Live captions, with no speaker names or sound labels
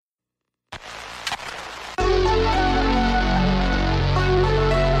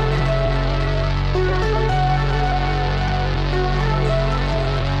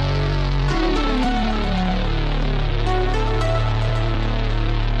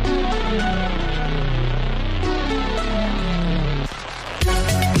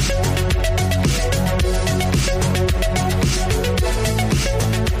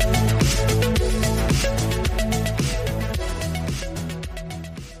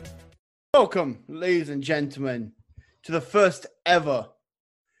Welcome, ladies and gentlemen, to the first ever,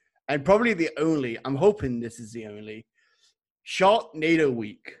 and probably the only, I'm hoping this is the only, Sharknado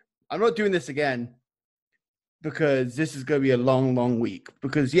week. I'm not doing this again because this is going to be a long, long week.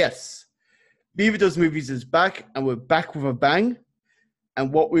 Because yes, Beaver Does Movies is back, and we're back with a bang.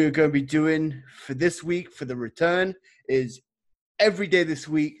 And what we're going to be doing for this week, for the return, is every day this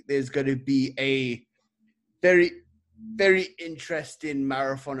week, there's going to be a very interesting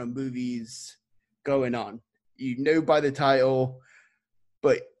marathon of movies going on. You know by the title,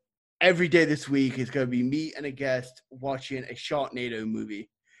 but every day this week is going to be me and a guest watching a Sharknado movie.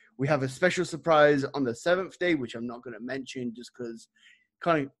 We have a special surprise on the 7th day, which I'm not going to mention just because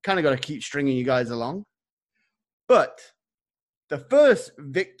kind of got to keep stringing you guys along. But the first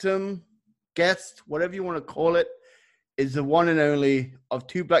victim, guest, whatever you want to call it, is the one and only of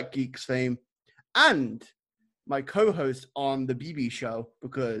Two Black Geeks fame and my co-host on the BB show,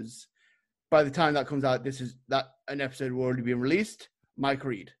 because by the time that comes out, an episode will already be released. Mike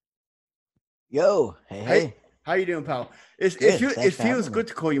Reid. Yo, hey. How you doing, pal? It feels good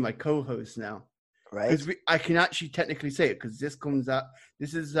to call you my co-host now, right? Because I can actually technically say it because this comes out.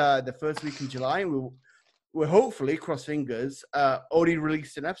 This is the first week in July, and we'll hopefully, cross fingers, already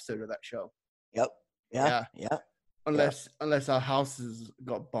released an episode of that show. Yep. Yeah. Unless our houses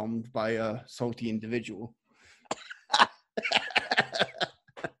got bombed by a salty individual.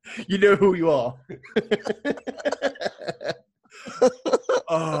 You know who you are.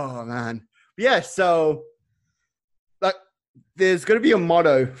 Oh man. Yeah, so there's gonna be a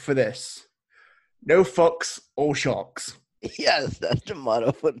motto for this. No fucks, all sharks. Yes, that's the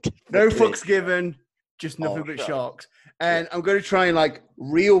motto for no fucks given, just nothing but sharks. And I'm gonna try and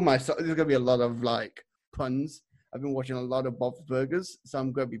reel myself. There's gonna be a lot of puns. I've been watching a lot of Bob's Burgers, so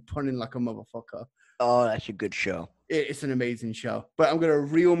I'm gonna be punning like a motherfucker. Oh, that's a good show. It's an amazing show. But I'm going to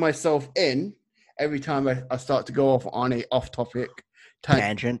reel myself in every time I start to go off on a off-topic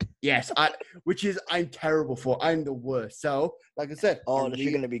tangent. Yes, I'm terrible for. I'm the worst. So, like I said, this is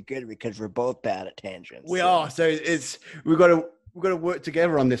going to be good because we're both bad at tangents. We are. So we've got to work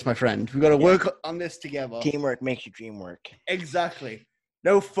together on this, my friend. We've got to work on this together. Teamwork makes your dream work. Exactly.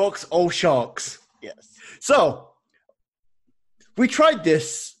 No fucks, all sharks. Yes. So we tried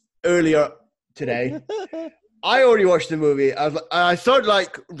this earlier today. I already watched the movie. I started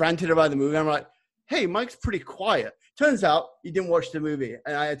ranting about the movie. I'm like, hey, Mike's pretty quiet. Turns out he didn't watch the movie.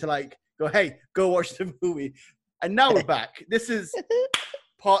 And I had to go, hey, go watch the movie. And now we're back. This is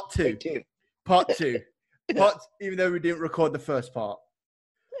part two. Even though we didn't record the first part.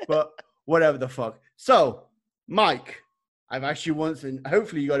 But whatever the fuck. So, Mike, I've asked you once, and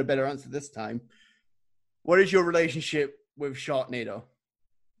hopefully you got a better answer this time. What is your relationship with Sharknado?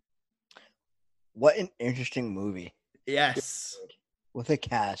 What an interesting movie. Yes. With a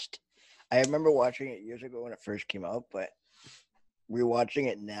cast. I remember watching it years ago when it first came out, but rewatching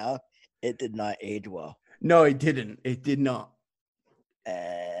it now, it did not age well. No, it didn't. It did not.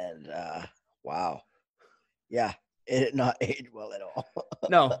 And, wow. Yeah, it did not age well at all.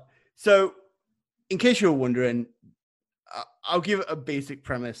 No. So, in case you're wondering, I'll give a basic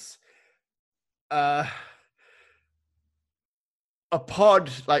premise. A pod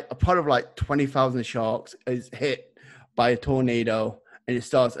of 20,000 sharks is hit by a tornado and it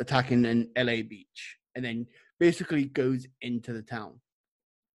starts attacking an LA beach and then basically goes into the town.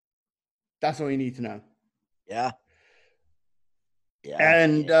 That's all you need to know. Yeah.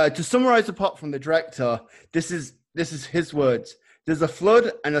 And to summarize, apart from the director, this is his words. There's a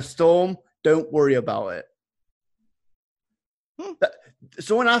flood and a storm. Don't worry about it.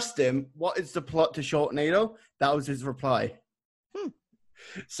 Someone asked him, what is the plot to Sharknado? That was his reply.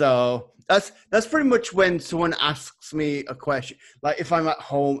 So that's pretty much when someone asks me a question. Like if I'm at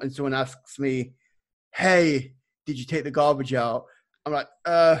home and someone asks me, hey, did you take the garbage out? I'm like,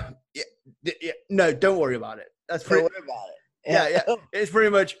 yeah, no, don't worry about it. Don't worry about it. Yeah. It's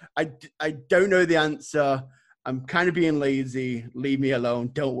pretty much, I don't know the answer. I'm kind of being lazy. Leave me alone.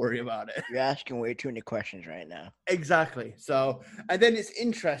 Don't worry about it. You're asking way too many questions right now. Exactly. So, and then it's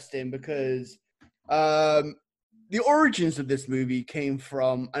interesting because the origins of this movie came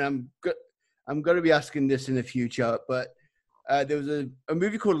from, and I'm going to be asking this in the future, but there was a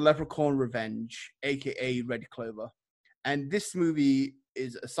movie called Leprechaun Revenge, a.k.a. Red Clover. And this movie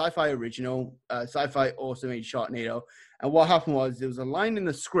is a sci-fi original. Sci-fi also made Sharknado. And what happened was there was a line in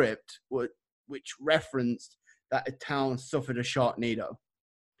the script which referenced that a town suffered a Sharknado.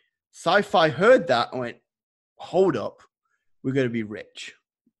 Sci-Fi heard that and went, hold up, we're going to be rich.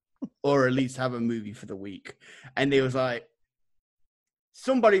 Or at least have a movie for the week. And they was like,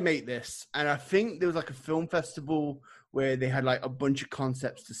 somebody make this. And I think there was like a film festival where they had like a bunch of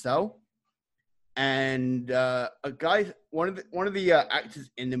concepts to sell. And a guy, one of the actors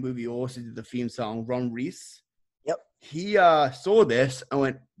in the movie also did the theme song, Ron Reese. Yep. He saw this and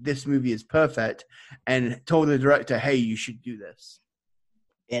went, this movie is perfect, and told the director, hey, you should do this.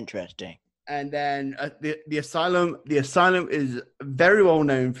 Interesting. And then the Asylum is very well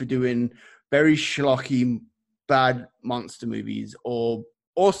known for doing very schlocky, bad monster movies, or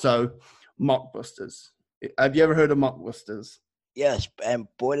also mockbusters. Have you ever heard of mockbusters? Yes, and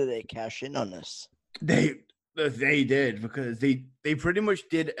boy, did they cash in on this. They did, because they pretty much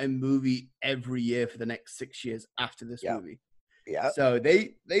did a movie every year for the next 6 years after this movie. Yeah. So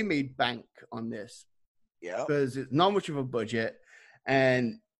they made bank on this. Yeah. Because it's not much of a budget,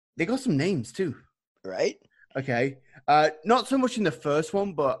 and they got some names too. Right. Okay. Not so much in the first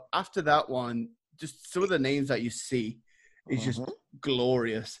one, but after that one, just some of the names that you see is just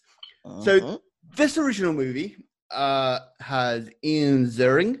glorious. So this original movie has Ian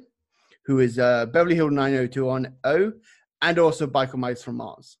Ziering, who is Beverly Hills 90210, and also Biker Mice from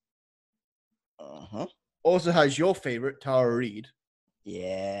Mars. Also has your favorite, Tara Reid.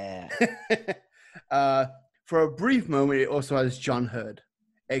 Yeah. For a brief moment, it also has John Hurd,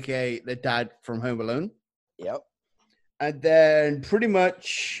 aka the dad from Home Alone. Yep. And then pretty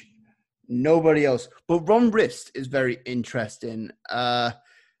much nobody else. But Ron Rist is very interesting. How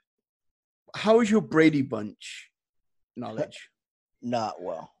is your Brady Bunch knowledge? Not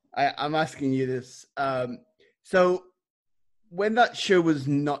well. I'm asking you this. So when that show was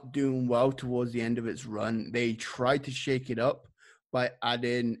not doing well towards the end of its run, they tried to shake it up by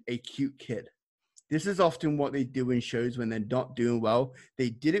adding a cute kid. This is often what they do in shows when they're not doing well. They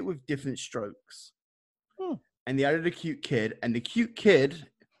did it with different strokes. And they added a cute kid. And the cute kid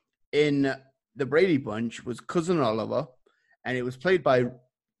in the Brady Bunch was Cousin Oliver. And it was played by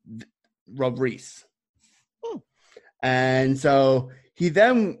Rob Reese. And so he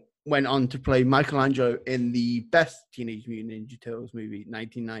then went on to play Michelangelo in the best Teenage Mutant Ninja Turtles movie,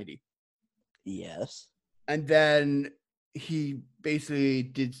 1990. Yes. And then he basically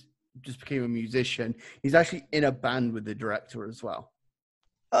just became a musician. He's actually in a band with the director as well.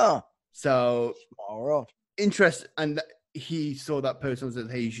 Oh. So Small world. Interest, and he saw that person and said,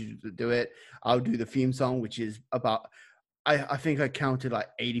 hey, you should do it. I'll do the theme song, which is about, I think I counted like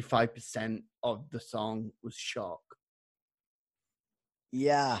 85% of the song was Shark.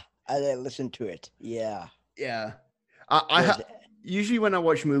 Yeah, I listened to it. Yeah. Usually when I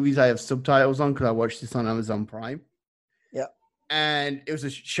watch movies, I have subtitles on because I watch this on Amazon Prime. Yeah. And it was a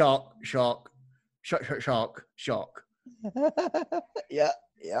shark. Yeah.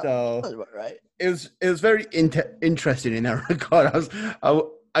 So that's about right. It was very interesting in that regard.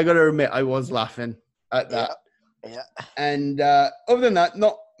 I got to admit, I was laughing at that. Yeah. And other than that,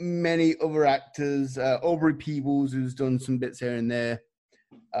 not many other actors. Aubrey Peebles, who's done some bits here and there.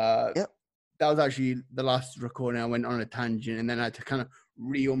 That was actually the last recording. I went on a tangent, and then I had to kind of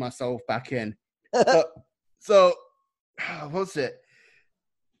reel myself back in. So what's it?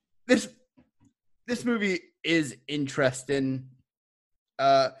 This movie is interesting.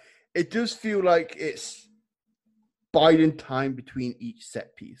 It does feel like it's biding time between each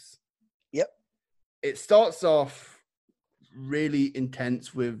set piece. Yep. It starts off really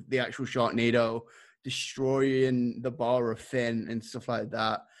intense with the actual Sharknado destroying the bar of Finn and stuff like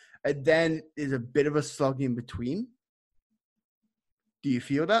that. And then there's a bit of a slog in between. Do you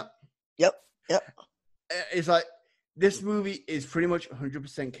feel that? Yep. It's like this movie is pretty much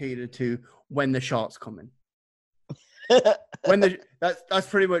 100% catered to when the shark's coming. That's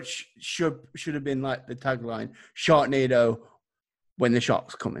pretty much should have been like the tagline, Sharknado when the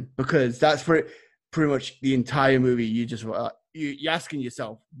shark's coming, because that's pretty much the entire movie. You just you're asking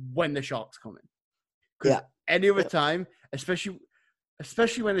yourself when the shark's coming. Because any other time, especially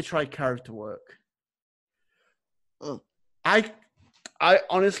when they try character work, I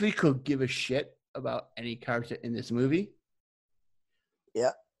honestly could give a shit about any character in this movie.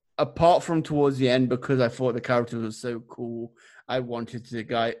 Yeah. Apart from towards the end, because I thought the character was so cool, I wanted the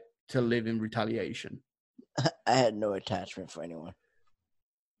guy to live in retaliation. I had no attachment for anyone.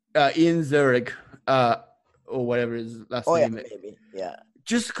 Ian Ziering, or whatever his last name is. Maybe. Yeah.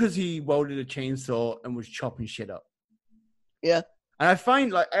 Just because he welded a chainsaw and was chopping shit up. Yeah. And I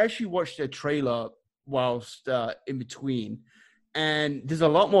find, I actually watched a trailer whilst in between, and there's a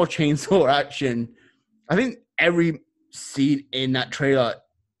lot more chainsaw action. I think every scene in that trailer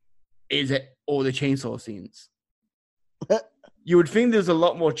is all the chainsaw scenes. You would think there's a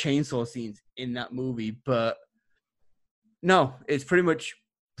lot more chainsaw scenes in that movie, but no, it's pretty much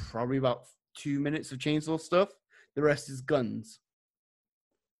probably about 2 minutes of chainsaw stuff. The rest is guns.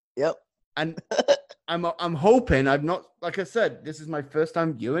 Yep. And I'm hoping, I've not, like I said, this is my first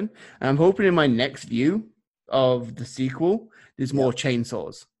time viewing, and I'm hoping in my next view of the sequel, there's more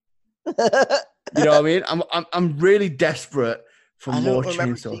chainsaws. You know what I mean? I'm really desperate for more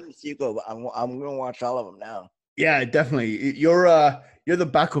chainsaws. Seeing the sequel, but I'm gonna watch all of them now. Yeah, definitely. You're the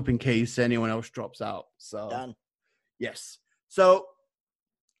backup in case anyone else drops out. So Done. yes. So,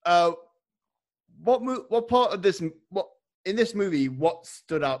 what part of this in this movie what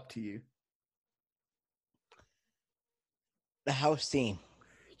stood out to you? The house scene.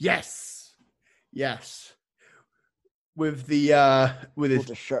 Yes. With the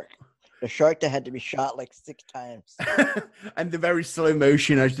shark. The shark that had to be shot like 6 times. and the very slow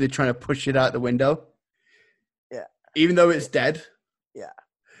motion as they're trying to push it out the window. Yeah. Even though it's dead. Yeah.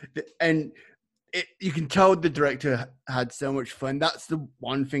 And you can tell the director had so much fun. That's the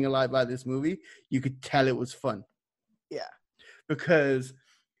one thing I like about this movie. You could tell it was fun. Yeah. Because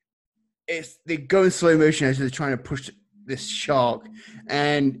they go in slow motion as they're trying to push this shark,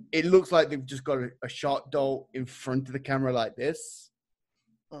 and it looks like they've just got a shark doll in front of the camera like this,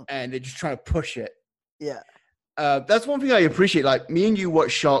 and they're just trying to push it. Yeah. That's one thing I appreciate. Like, me and you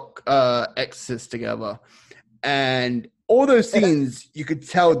watched Shark Exorcist together, and all those scenes, you could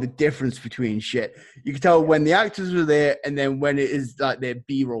tell the difference between shit. You could tell when the actors were there and then when it is like their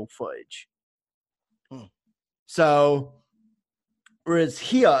B-roll footage. So, whereas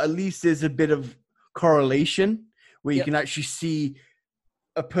here, at least there's a bit of correlation where you can actually see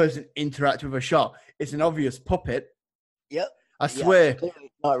a person interact with a shark. It's an obvious puppet. Yep. I swear.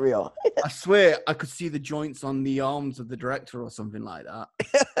 Clearly not real. I swear I could see the joints on the arms of the director or something like that.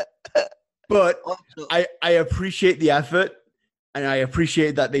 But I appreciate the effort, and I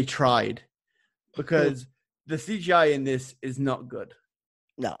appreciate that they tried, because the CGI in this is not good.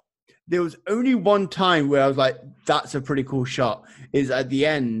 No. There was only one time where I was like, that's a pretty cool shot, is at the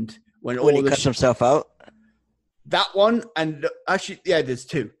end when he cuts himself out. That one, and actually, yeah, there's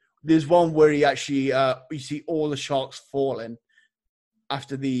two. There's one where he actually, you see all the sharks falling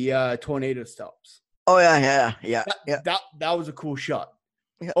after the tornado stops. Oh, yeah. That was a cool shot.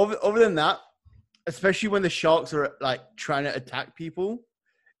 Yeah. Other than that, especially when the sharks are like trying to attack people,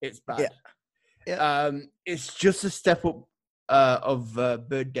 it's bad. Yeah. It's just a step up of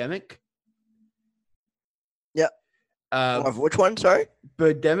Birdemic. Yeah. Of which one? Sorry.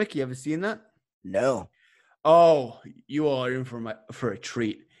 Birdemic. You ever seen that? No. Oh, you are in for a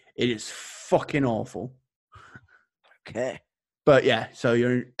treat. It is fucking awful. Okay. But yeah, so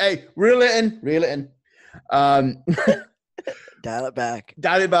hey, reel it in. Dial it back.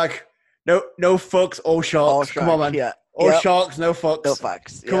 No fucks, all sharks. Come on, man. Yeah. All sharks, no fucks. No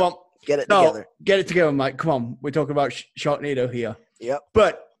fucks. Come on. Get it together. Get it together, Mike. Come on. We're talking about Sharknado here. Yep.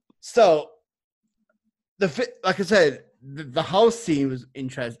 But so like I said, the house scene was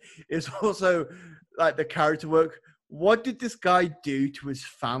interesting. It's also like the character work. What did this guy do to his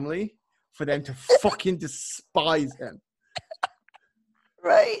family for them to fucking despise him?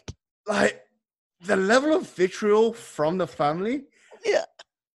 Right. Like, the level of vitriol from the family. Yeah.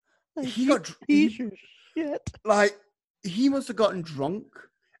 He got shit. Like, he must have gotten drunk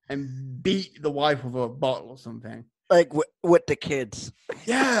and beat the wife with a bottle or something. Like with the kids.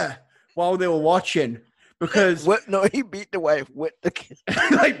 Yeah. While they were watching. Because no, he beat the wife with the kids.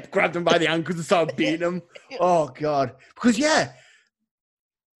 Like, grabbed him by the ankles and started beating him. Oh God. Because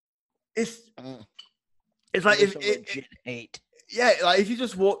it's like if hate. Yeah, like if you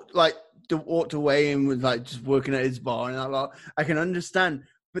just walked away and was like just working at his bar and that lot, I can understand.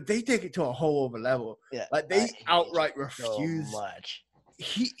 But they take it to a whole other level. Yeah, like they outright refuse. So much.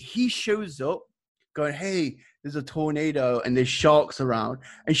 He shows up, going, "Hey, there's a tornado and there's sharks around,"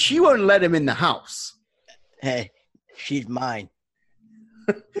 and she won't let him in the house. Hey, she's mine.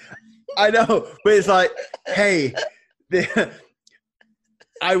 I know, but it's like, hey,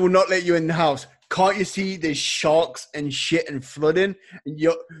 I will not let you in the house. Can't you see there's sharks and shit and flooding? And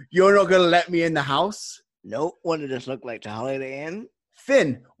you're not gonna let me in the house? Nope. What did this look like? The Holiday Inn?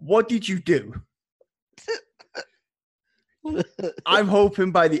 Finn, what did you do? I'm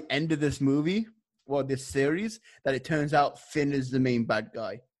hoping by the end of this movie, or this series, that it turns out Finn is the main bad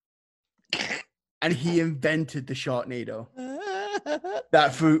guy. And he invented the Sharknado.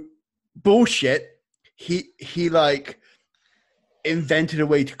 That through bullshit, he like invented a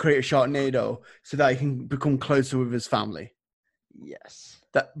way to create a Sharknado so that he can become closer with his family. Yes.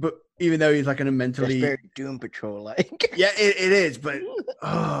 But even though he's like in a mentally... That's very Doom Patrol like. Yeah, it is, but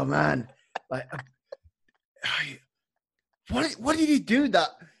oh man. Like What did he do that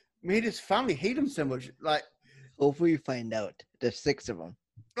made his family hate him so much? Hopefully, you find out. There's 6 of them.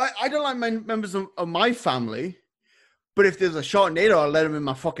 I don't like members of my family, but if there's a Sharknado, I'll let him in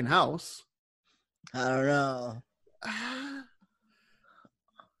my fucking house. I don't know.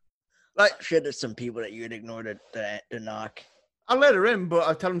 Like, I'm sure there's some people that you'd ignore the knock. I'll let her in, but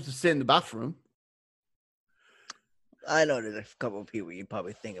I'll tell him to sit in the bathroom. I know there's a couple of people you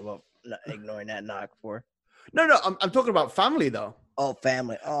probably think about ignoring that knock for. No, I'm talking about family though. Oh,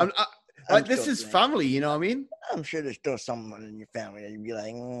 family. Oh, this is family. You know what I mean? I'm sure there's still someone in your family that you'd be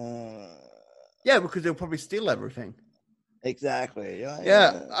like, yeah, because they'll probably steal everything. Exactly.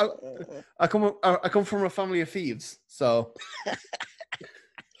 Yeah, I come from a family of thieves, so.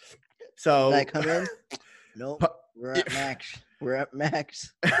 Can I come in? Nope. We're at max. We're at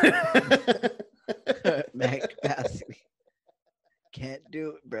max. Max capacity. Can't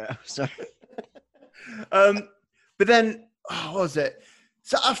do it, bro. Sorry. But then, what was it?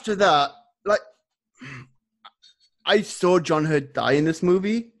 So after that, like, I saw John Hurt die in this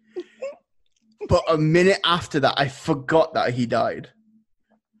movie, but a minute after that, I forgot that he died.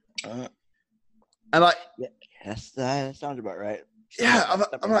 And like, yes, that sounds about right. Yeah,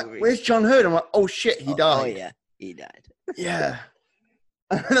 I'm like, where's John Hurt? I'm like, oh shit, he died. Oh yeah, he died. Yeah,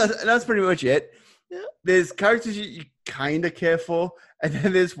 and that's pretty much it. Yeah. There's characters you kind of care for, and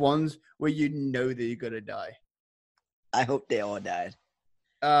then there's ones where you know that you're gonna die. I hope they all died.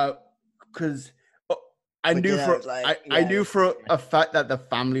 Because I knew for a fact that the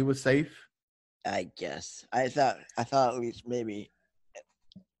family was safe. I guess I thought at least maybe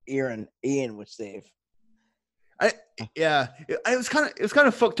Ian was safe. It was kind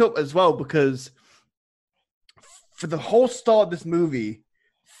of fucked up as well because for the whole start of this movie,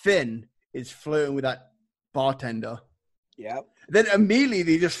 Finn is flirting with that bartender. Yep. Then immediately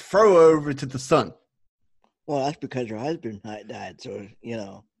they just throw her over to the son. Well, that's because her husband died, so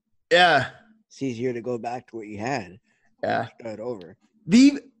Yeah. It's easier to go back to what you had. Yeah. Start over.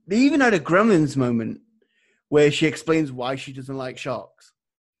 They even had a Gremlins moment where she explains why she doesn't like sharks.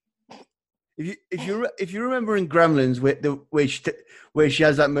 If you remember in Gremlins where she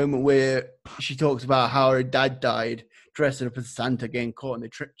has that moment where she talks about how her dad died dressing up as Santa getting caught in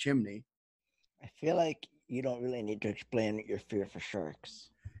the chimney. I feel like you don't really need to explain your fear for sharks.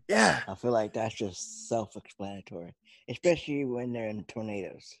 Yeah. I feel like that's just self-explanatory, especially when they're in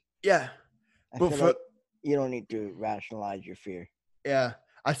tornadoes. Yeah. I feel like you don't need to rationalize your fear. Yeah.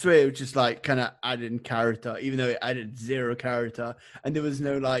 I swear it was just like kind of added in character, even though it added 0 character. And there was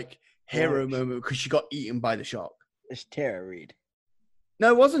no like hero moment because she got eaten by the shark. It's Tara Reid. No,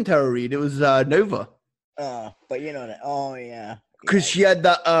 it wasn't Tara Reid. It was Nova. But you know that. Oh, yeah. Because she had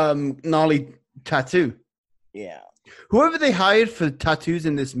that gnarly tattoo. Yeah. Whoever they hired for tattoos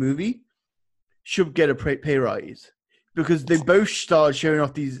in this movie should get a pay rise because they both started showing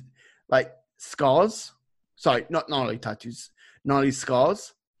off these like scars. Sorry, not gnarly tattoos, gnarly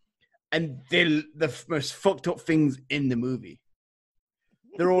scars. And they're the most fucked up things in the movie.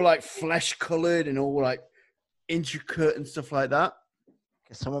 They're all like flesh colored and all like intricate and stuff like that.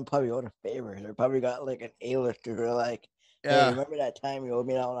 Because someone probably owed a favor. They probably got like an A-lister who are like, hey, remember that time you owed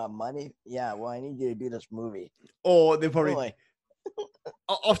me all that money? Yeah, well, I need you to do this movie. Or they probably...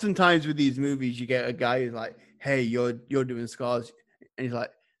 Oftentimes with these movies, you get a guy who's like, hey, you're doing scars. And he's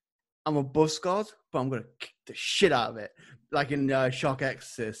like, I'm above scars, but I'm going to kick the shit out of it. Like in Shark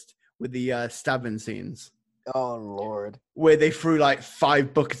Exorcist with the stabbing scenes. Oh, Lord. Where they threw like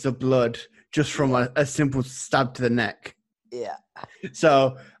 5 buckets of blood just from a simple stab to the neck. Yeah.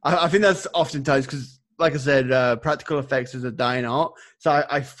 So I think that's oftentimes because, like I said, practical effects is a dying art. So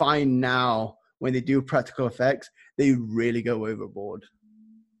I find now when they do practical effects, they really go overboard.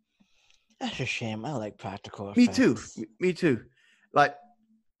 That's a shame. I like practical effects. Me too. Like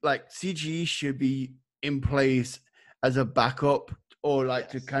CGE should be in place as a backup or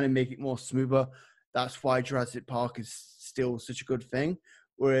to kind of make it more smoother. That's why Jurassic Park is still such a good thing.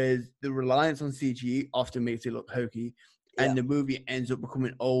 Whereas the reliance on CGE often makes it look hokey, and the movie ends up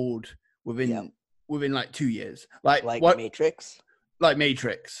becoming old within like 2 years. Like what? Matrix? Like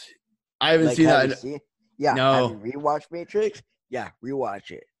Matrix. I haven't seen that. Yeah. No. Have you rewatched Matrix? Yeah,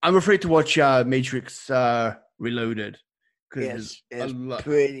 rewatch it. I'm afraid to watch Matrix Reloaded. It's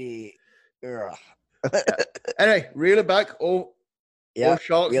pretty... Anyway, reel it back. All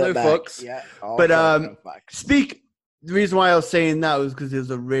sharks, no fucks. Yeah, but the reason why I was saying that was because there's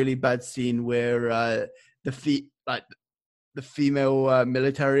a really bad scene where the female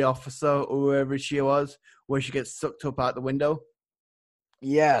military officer or whoever she was, where she gets sucked up out the window.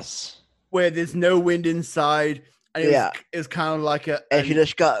 Yes. Where there's no wind inside. And it was kind of like and she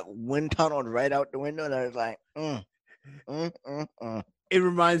just got wind tunneled right out the window, and I was like, It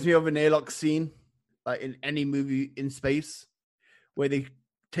reminds me of an airlock scene, like in any movie in space, where they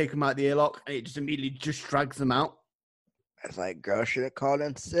take them out the airlock and it just immediately just drags them out. It's like, girl should have called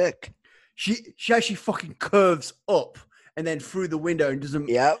in sick. She actually fucking curves up and then through the window and doesn't.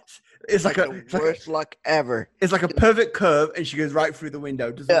 Yep. It's like the worst luck ever. It's like a perfect curve, and she goes right through the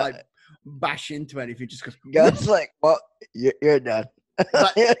window. Doesn't like bash into anything. Just goes. Yeah, it's like, well, you're done.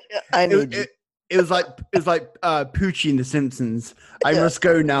 Like, I need you. It was like Poochie in The Simpsons. I must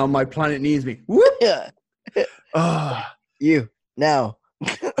go now. My planet needs me. Whoop. Yeah. You now.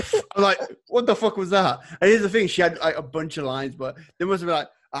 I'm like, what the fuck was that? And here's the thing: she had like a bunch of lines, but they must have been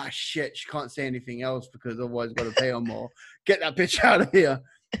like, shit, she can't say anything else because otherwise, got to pay her more. Get that bitch out of here.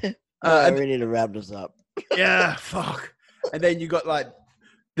 We need to wrap this up. Yeah, fuck. And then you got like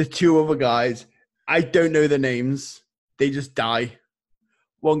the two other guys. I don't know their names. They just die.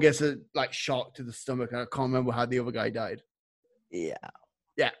 One gets a like shot to the stomach, and I can't remember how the other guy died. Yeah.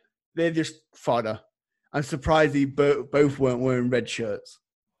 They're just fodder. I'm surprised they both weren't wearing red shirts.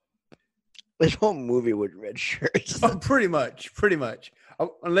 This whole movie with red shirts. Oh, pretty much.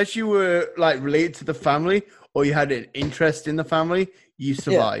 Unless you were like related to the family or you had an interest in the family, you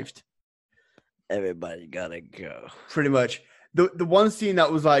survived. Everybody gotta go. Pretty much. The one scene that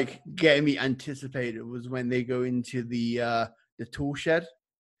was like getting me anticipated was when they go into the tool shed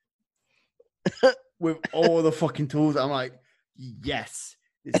with all the fucking tools. I'm like, yes.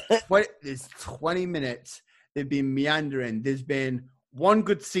 There's 20 minutes. They've been meandering. There's been one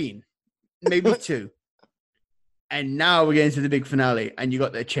good scene, maybe two. And now we're getting to the big finale, and you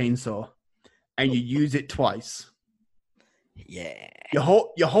got the chainsaw, and you use it twice. Yeah. Your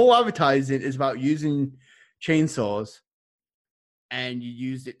whole advertising is about using chainsaws, and you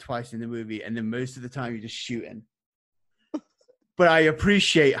used it twice in the movie, and then most of the time you're just shooting. But I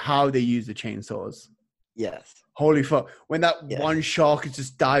appreciate how they use the chainsaws. Yes. Holy fuck. When that one shark is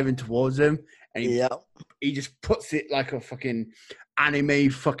just diving towards him, and he just puts it like a fucking anime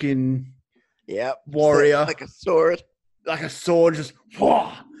fucking warrior. Like a sword. Like a sword, just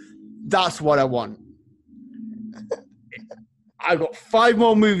whoa. That's what I want. I've got 5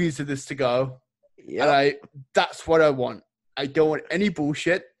 more movies of this to go. And that's what I want. I don't want any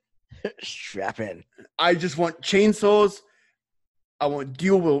bullshit. Strap in. I just want chainsaws. I want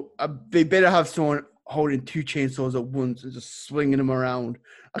dual. They better have someone holding 2 chainsaws at once and just swinging them around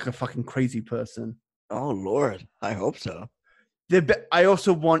like a fucking crazy person. Oh, Lord. I hope so. I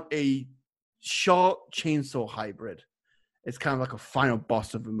also want a shark chainsaw hybrid. It's kind of like a final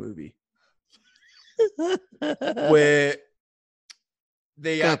boss of a movie. Where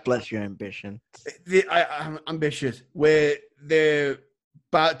they... God bless your ambition. I'm ambitious. Where they're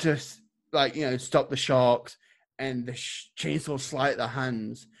about to, stop the sharks, and the chainsaw slide their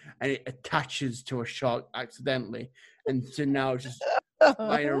hands, and it attaches to a shark accidentally, and so now it's just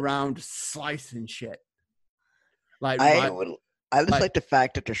lying around slicing shit. I just like the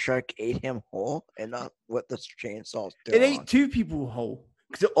fact that the shark ate him whole and not what the chainsaw's doing. It ate 2 people whole.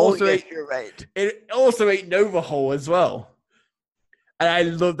 Because it also you're right. It also ate Nova whole as well. And I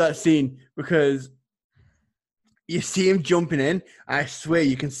love that scene because you see him jumping in. I swear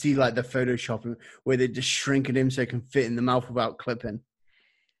you can see like the Photoshop where they're just shrinking him so it can fit in the mouth without clipping.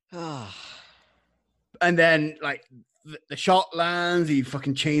 And then like the shark lands, he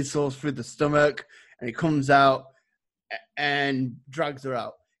fucking chainsaws through the stomach, and he comes out and drags her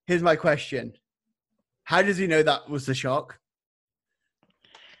out. Here's my question. How does he know that was the shark?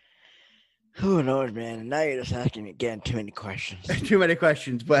 Who knows, man? Now you're just asking me again too many questions. Too many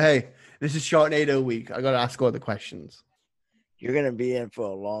questions. But hey, this is Sharknado week. I got to ask all the questions. You're going to be in for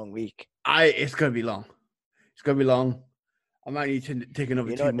a long week. It's going to be long. It's going to be long. I might need to take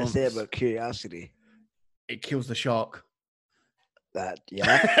another 2 months. You know what to say about curiosity? It kills the shark.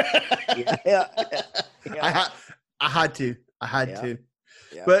 Yeah. I had to.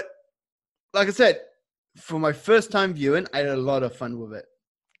 Yeah. But like I said, for my first time viewing, I had a lot of fun with it.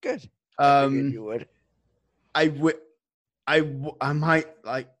 Good. You would. I might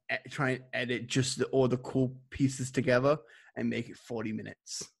like try and edit just all the cool pieces together and make it 40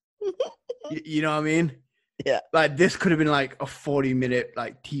 minutes. You know what I mean? Yeah. Like this could have been like a 40-minute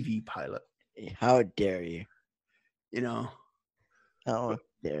like TV pilot. How dare you? You know. How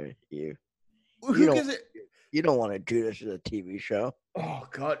dare you? Who gives it? You don't want to do this as a TV show. Oh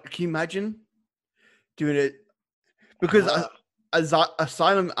God! Can you imagine doing it? Because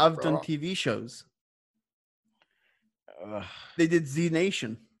Asylum, I've done TV shows. They did Z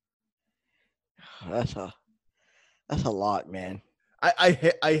Nation. That's a lot, man. I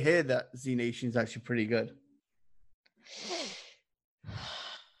hear that Z Nation is actually pretty good.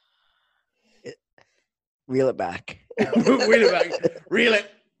 Reel it back. Reel it back.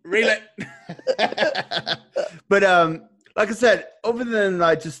 Reel it. But like I said, other than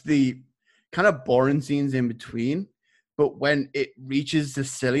like just the kind of boring scenes in between, but when it reaches the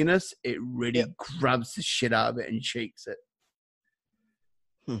silliness, it really grabs the shit out of it and shakes it.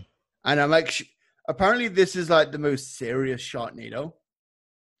 And I'm like, apparently this is like the most serious Sharknado.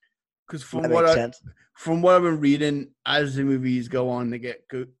 Because from what I've been reading, as the movies go on, they get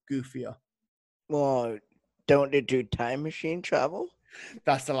goofier. Well, don't they do time machine travel?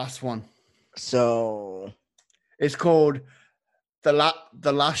 That's the last one. So it's called the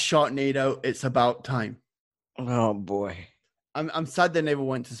last Sharknado. It's about time. Oh boy, I'm sad they never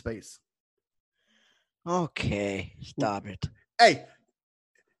went to space. Okay, stop it. Hey,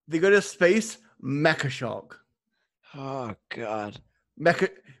 they go to space. Mecha Shark. Oh God. Mecha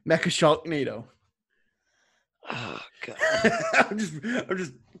Sharknado. Oh God. I'm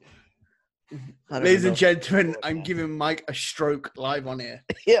just. Ladies and gentlemen, I'm giving Mike a stroke live on air.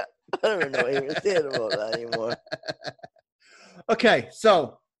 Yeah, I don't even know what you're saying about that anymore. Okay,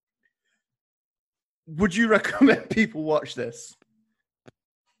 so would you recommend people watch this?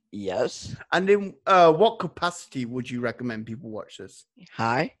 Yes. And in what capacity would you recommend people watch this?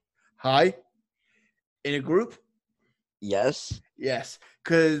 Hi. In a group? Yes. Yes,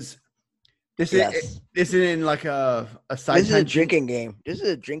 because this isn't in like a side. This is a drinking game. This is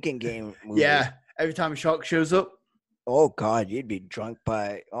a drinking game movie. Yeah. Every time a shark shows up. Oh God, you'd be drunk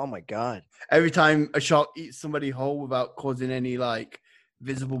by. Oh my God. Every time a shark eats somebody whole without causing any like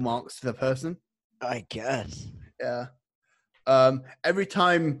visible marks to the person. I guess. Yeah. Every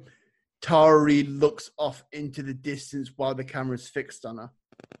time Tara Reid looks off into the distance while the camera's fixed on her.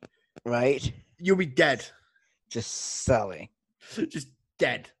 Right. You'll be dead. Just selling. Just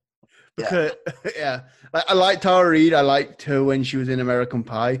dead. Because like, I like Tara Reid. I liked her when she was in American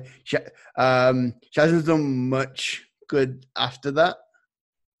Pie. She hasn't done much good after that.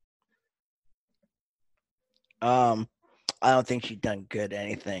 I don't think she's done good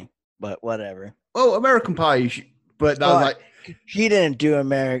anything, but whatever. Oh, American Pie. But that was like she didn't do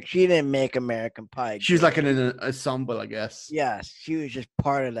American. She didn't make American Pie. She was like in an ensemble, I guess. Yes, she was just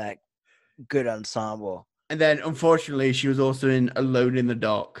part of that good ensemble. And then, unfortunately, she was also in Alone in the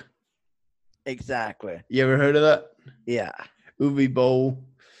Dark. Exactly. You ever heard of that? Yeah. Uwe Boll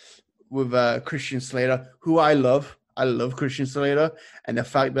with Christian Slater, who I love. I love Christian Slater. And the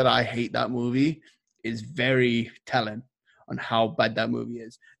fact that I hate that movie is very telling on how bad that movie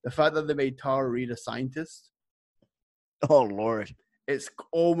is. The fact that they made Tara Reid a scientist. Oh, Lord. It's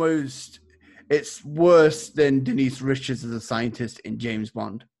worse than Denise Richards as a scientist in James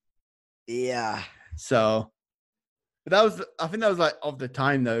Bond. Yeah. So, but I think that was like of the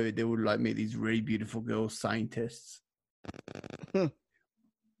time though, they would like make these really beautiful girls scientists.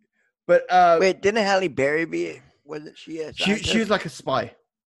 But wait, didn't Halle Berry wasn't she a scientist? She was like a spy.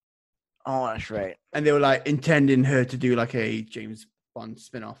 Oh, that's right. And they were like intending her to do like a James Bond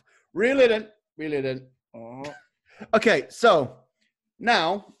spin-off. Reel it in. Uh-huh. Okay, so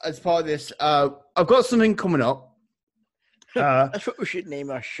now as part of this, I've got something coming up. That's what we should name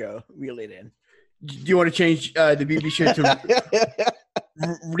our show. Reel it in. Do you want to change the BB show to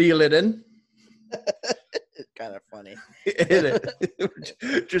Reel it in? It's kind of funny.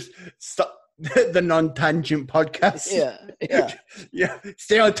 Just stop the non-tangent podcast. Yeah.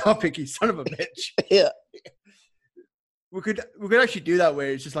 Stay on topic, you son of a bitch. Yeah. We could actually do that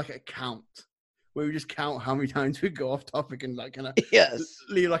where it's just like a count. Where we just count how many times we go off topic and like kind of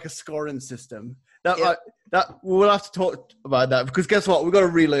leave like a scoring system. That we'll have to talk about that because guess what? We got to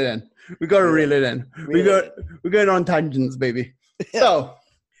reel it in. We're going on tangents, baby. Yeah. So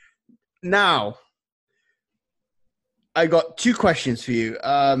now I got two questions for you.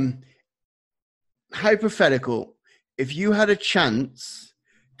 Hypothetical: if you had a chance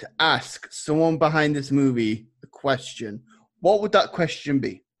to ask someone behind this movie a question, what would that question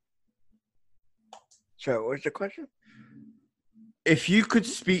be? Sorry, what's the question? If you could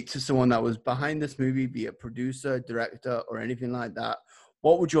speak to someone that was behind this movie, be it producer, director, or anything like that,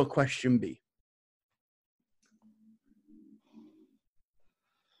 what would your question be?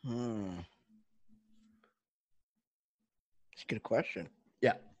 It's a good question.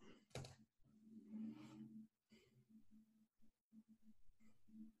 Yeah.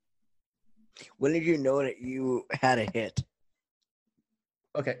 When did you know that you had a hit?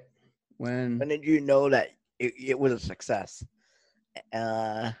 Okay. When did you know that it was a success?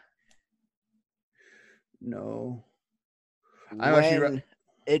 No.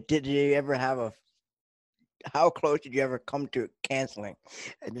 Did you ever have how close did you ever come to canceling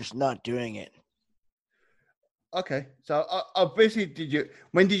and just not doing it? Okay. So basically,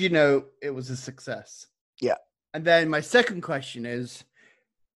 when did you know it was a success? Yeah. And then my second question is,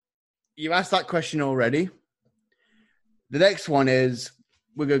 you asked that question already. The next one is,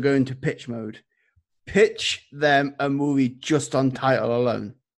 we're going to go into pitch mode. Pitch them a movie just on title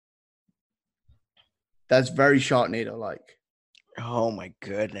alone. That's very Sharknado-like. Oh my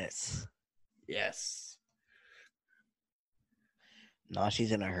goodness. Yes.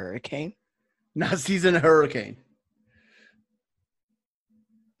 Nazis in a hurricane? Nazis in a hurricane.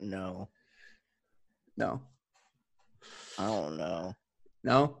 No. No. I don't know.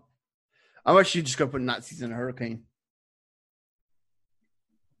 No? I'm actually just going to put Nazis in a hurricane.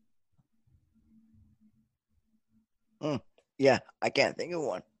 Yeah, I can't think of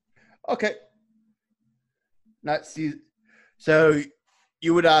one. Okay. Nazis. So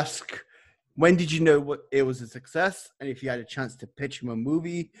you would ask, when did you know what it was a success? And if you had a chance to pitch him a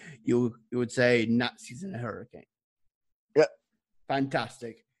movie, you would say Nazis in a hurricane. Yep.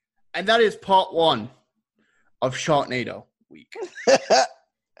 Fantastic. And that is part one of Sharknado week.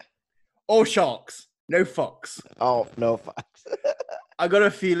 All sharks, no fucks. Oh, no fucks. I got a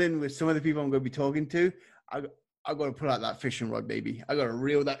feeling with some of the people I'm going to be talking to, I got to pull out that fishing rod, baby. I got to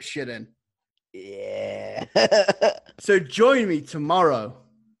reel that shit in. Yeah. So join me tomorrow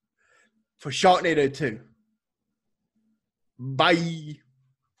for Sharknado 2. Bye.